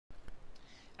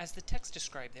As the text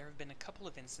described, there have been a couple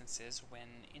of instances when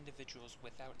individuals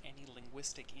without any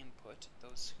linguistic input,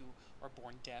 those who are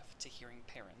born deaf to hearing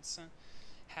parents,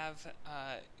 have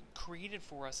created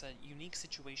for us a unique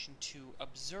situation to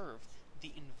observe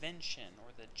the invention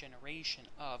or the generation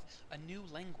of a new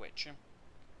language.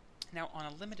 Now, on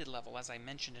a limited level, as I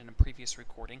mentioned in a previous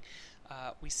recording,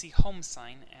 we see home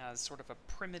sign as sort of a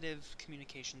primitive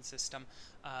communication system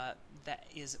that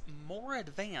is more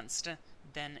advanced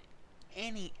than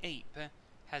any ape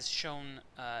has shown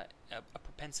a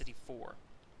propensity for,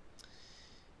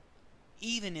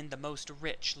 even in the most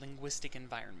rich linguistic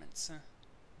environments,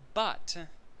 but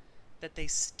that they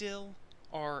still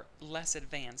are less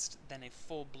advanced than a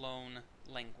full-blown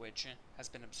language has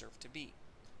been observed to be.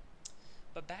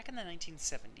 But back in the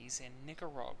 1970s in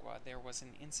Nicaragua, there was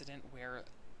an incident where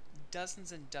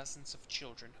dozens and dozens of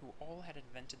children who all had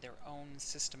invented their own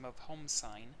system of home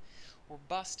sign were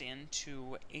bussed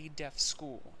into a deaf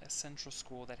school, a central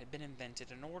school that had been invented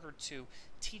in order to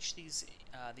teach these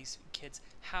kids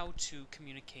how to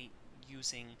communicate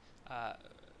using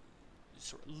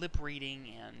sort of lip reading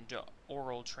and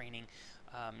oral training.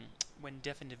 When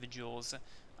deaf individuals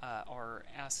are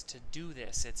asked to do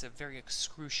this, it's a very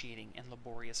excruciating and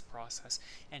laborious process,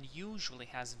 and usually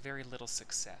has very little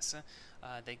success.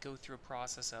 They go through a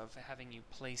process of having you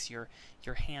place your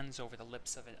hands over the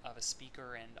lips of a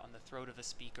speaker and on the throat of a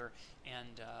speaker,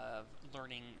 and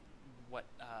learning what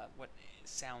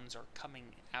sounds are coming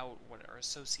out, what are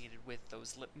associated with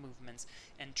those lip movements,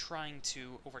 and trying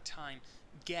to, over time,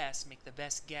 make the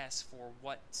best guess for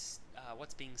what's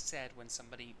being said when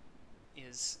somebody's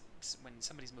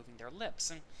moving their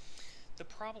lips. And the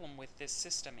problem with this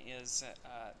system is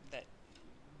that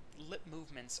lip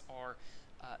movements are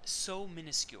so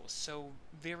minuscule, so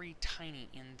very tiny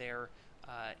in their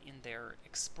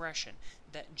expression,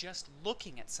 that just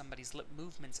looking at somebody's lip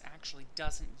movements actually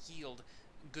doesn't yield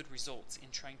good results in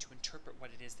trying to interpret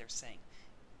what it is they're saying.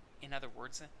 In other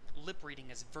words, lip reading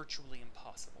is virtually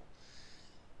impossible.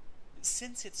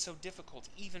 Since it's so difficult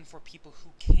even for people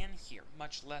who can hear,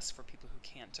 much less for people who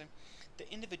can't,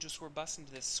 the individuals who were bused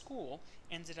into this school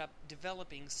ended up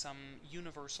developing some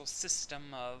universal system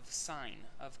of sign,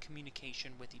 of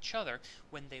communication with each other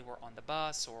when they were on the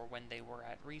bus or when they were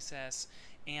at recess.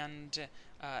 And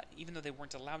even though they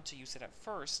weren't allowed to use it at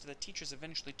first, the teachers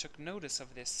eventually took notice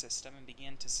of this system and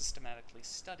began to systematically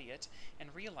study it,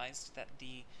 and realized that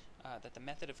the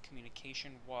method of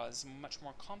communication was much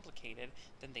more complicated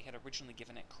than they had originally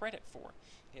given it credit for.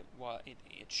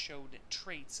 It showed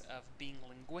traits of being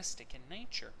linguistic in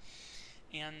nature.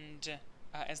 And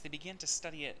as they began to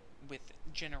study it with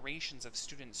generations of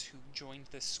students who joined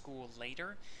this school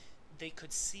later, they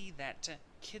could see that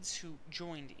kids who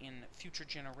joined in future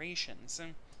generations,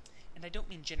 and I don't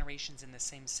mean generations in the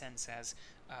same sense as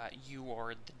you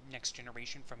are the next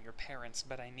generation from your parents,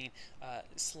 but I mean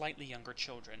slightly younger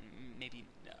children, maybe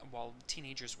while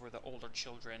teenagers were the older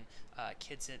children,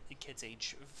 kids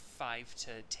age 5 to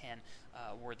 10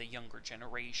 were the younger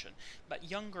generation. But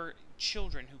younger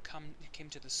children who came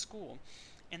to the school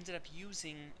ended up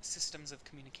using systems of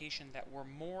communication that were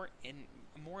more and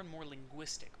more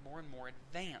linguistic, more and more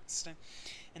advanced,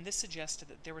 and this suggested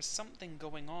that there was something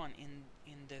going on in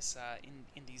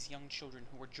these young children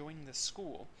who were joining the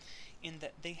school, in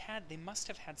that they must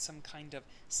have had some kind of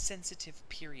sensitive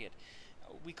period.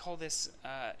 We call this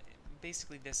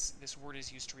basically this word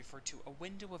is used to refer to a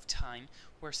window of time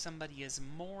where somebody is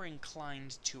more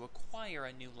inclined to acquire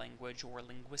a new language or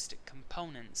linguistic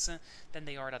components than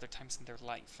they are at other times in their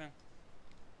life.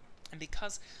 And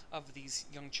because of these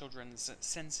young children's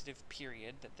sensitive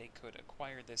period that they could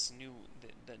acquire this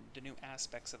the new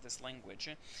aspects of this language,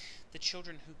 the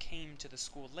children who came to the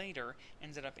school later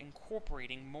ended up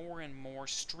incorporating more and more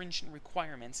stringent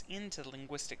requirements into the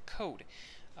linguistic code,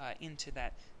 into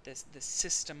the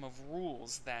system of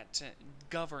rules that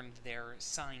governed their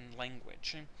sign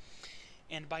language.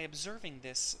 And by observing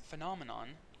this phenomenon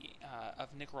of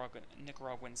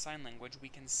Nicaraguan Sign Language, we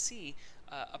can see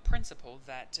a principle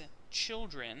that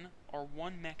children are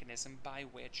one mechanism by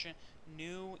which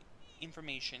new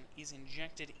information is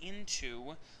injected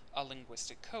into a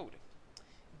linguistic code.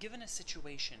 Given a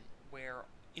situation where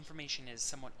information is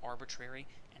somewhat arbitrary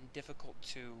and difficult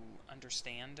to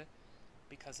understand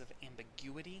because of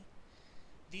ambiguity,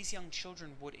 these young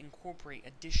children would incorporate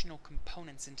additional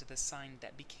components into the sign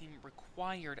that became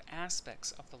required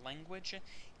aspects of the language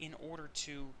in order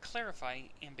to clarify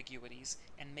ambiguities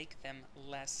and make them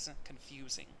less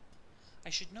confusing. I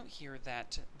should note here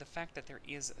that the fact that there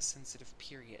is a sensitive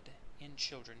period in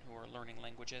children who are learning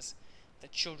languages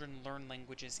that children learn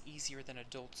languages easier than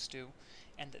adults do,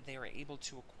 and that they are able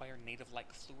to acquire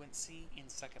native-like fluency in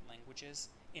second languages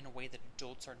in a way that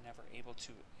adults are never able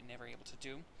to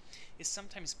do, is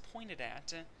sometimes pointed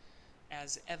at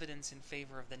as evidence in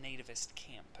favor of the nativist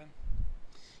camp.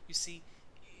 You see,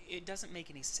 it doesn't make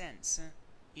any sense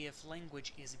if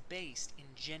language is based in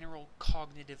general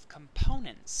cognitive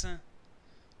components,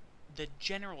 the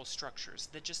general structures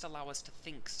that just allow us to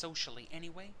think socially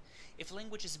anyway. If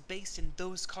language is based in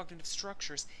those cognitive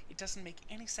structures, it doesn't make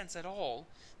any sense at all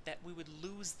that we would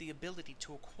lose the ability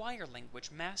to acquire language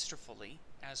masterfully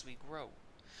as we grow.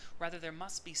 Rather, there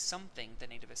must be something, the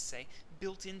nativists say,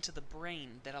 built into the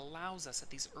brain that allows us at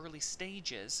these early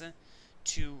stages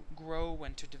to grow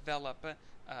and to develop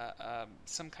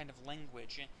some kind of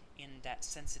language in that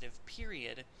sensitive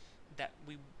period that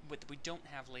we don't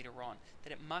have later on,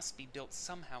 that it must be built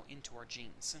somehow into our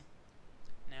genes.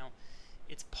 Now,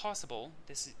 it's possible,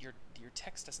 your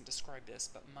text doesn't describe this,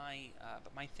 but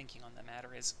my thinking on the matter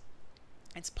is,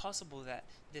 it's possible that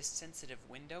this sensitive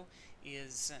window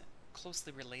is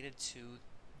closely related to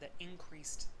the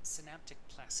increased synaptic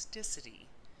plasticity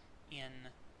in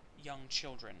young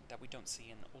children that we don't see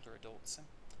in older adults.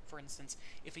 For instance,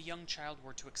 if a young child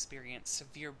were to experience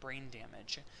severe brain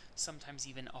damage, sometimes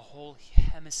even a whole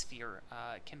hemisphere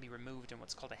can be removed in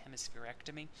what's called a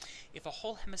hemispherectomy. If a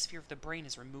whole hemisphere of the brain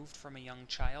is removed from a young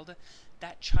child,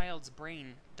 that child's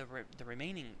brain, the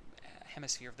remaining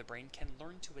hemisphere of the brain, can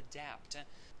learn to adapt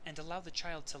and allow the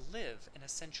child to live an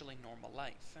essentially normal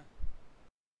life.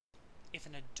 If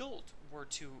an adult were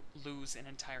to lose an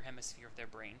entire hemisphere of their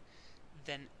brain,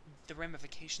 then the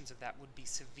ramifications of that would be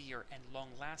severe and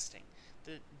long-lasting.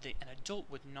 An adult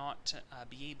would not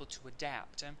be able to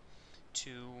adapt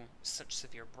to such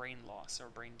severe brain loss or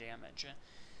brain damage,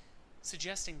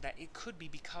 suggesting that it could be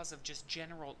because of just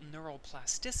general neural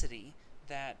plasticity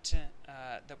that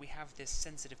we have this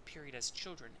sensitive period as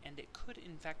children, and it could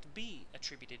in fact be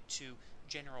attributed to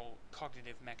general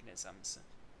cognitive mechanisms.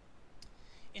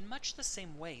 In much the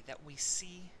same way that we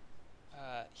see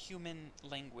human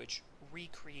language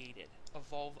recreated,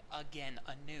 evolve again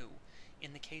anew,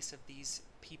 in the case of these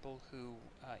people who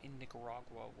in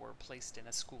Nicaragua were placed in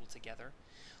a school together,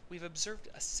 we've observed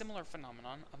a similar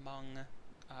phenomenon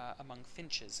among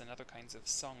finches and other kinds of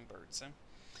songbirds.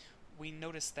 We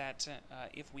notice that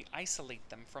if we isolate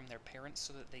them from their parents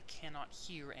so that they cannot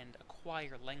hear and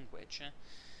acquire language,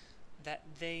 that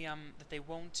they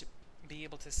won't be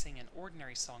able to sing an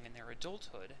ordinary song in their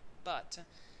adulthood, but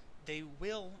they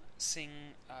will sing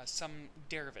some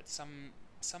derivative,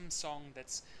 some song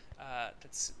that's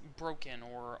broken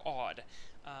or odd.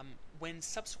 When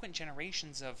subsequent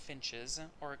generations of finches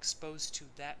are exposed to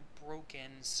that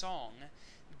broken song,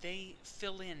 they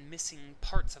fill in missing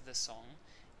parts of the song,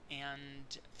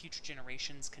 and future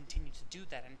generations continue to do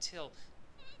that until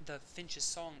the finch's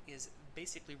song is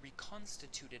basically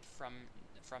reconstituted from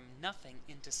nothing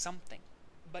into something.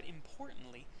 But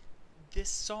importantly, this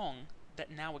song that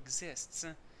now exists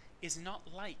is not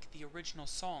like the original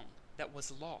song that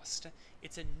was lost.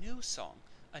 It's a new song,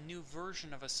 a new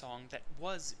version of a song that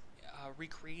was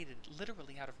recreated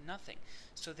literally out of nothing.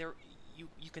 So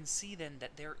you can see then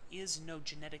that there is no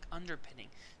genetic underpinning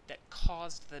that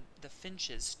caused the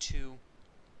finches to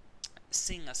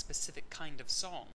sing a specific kind of song.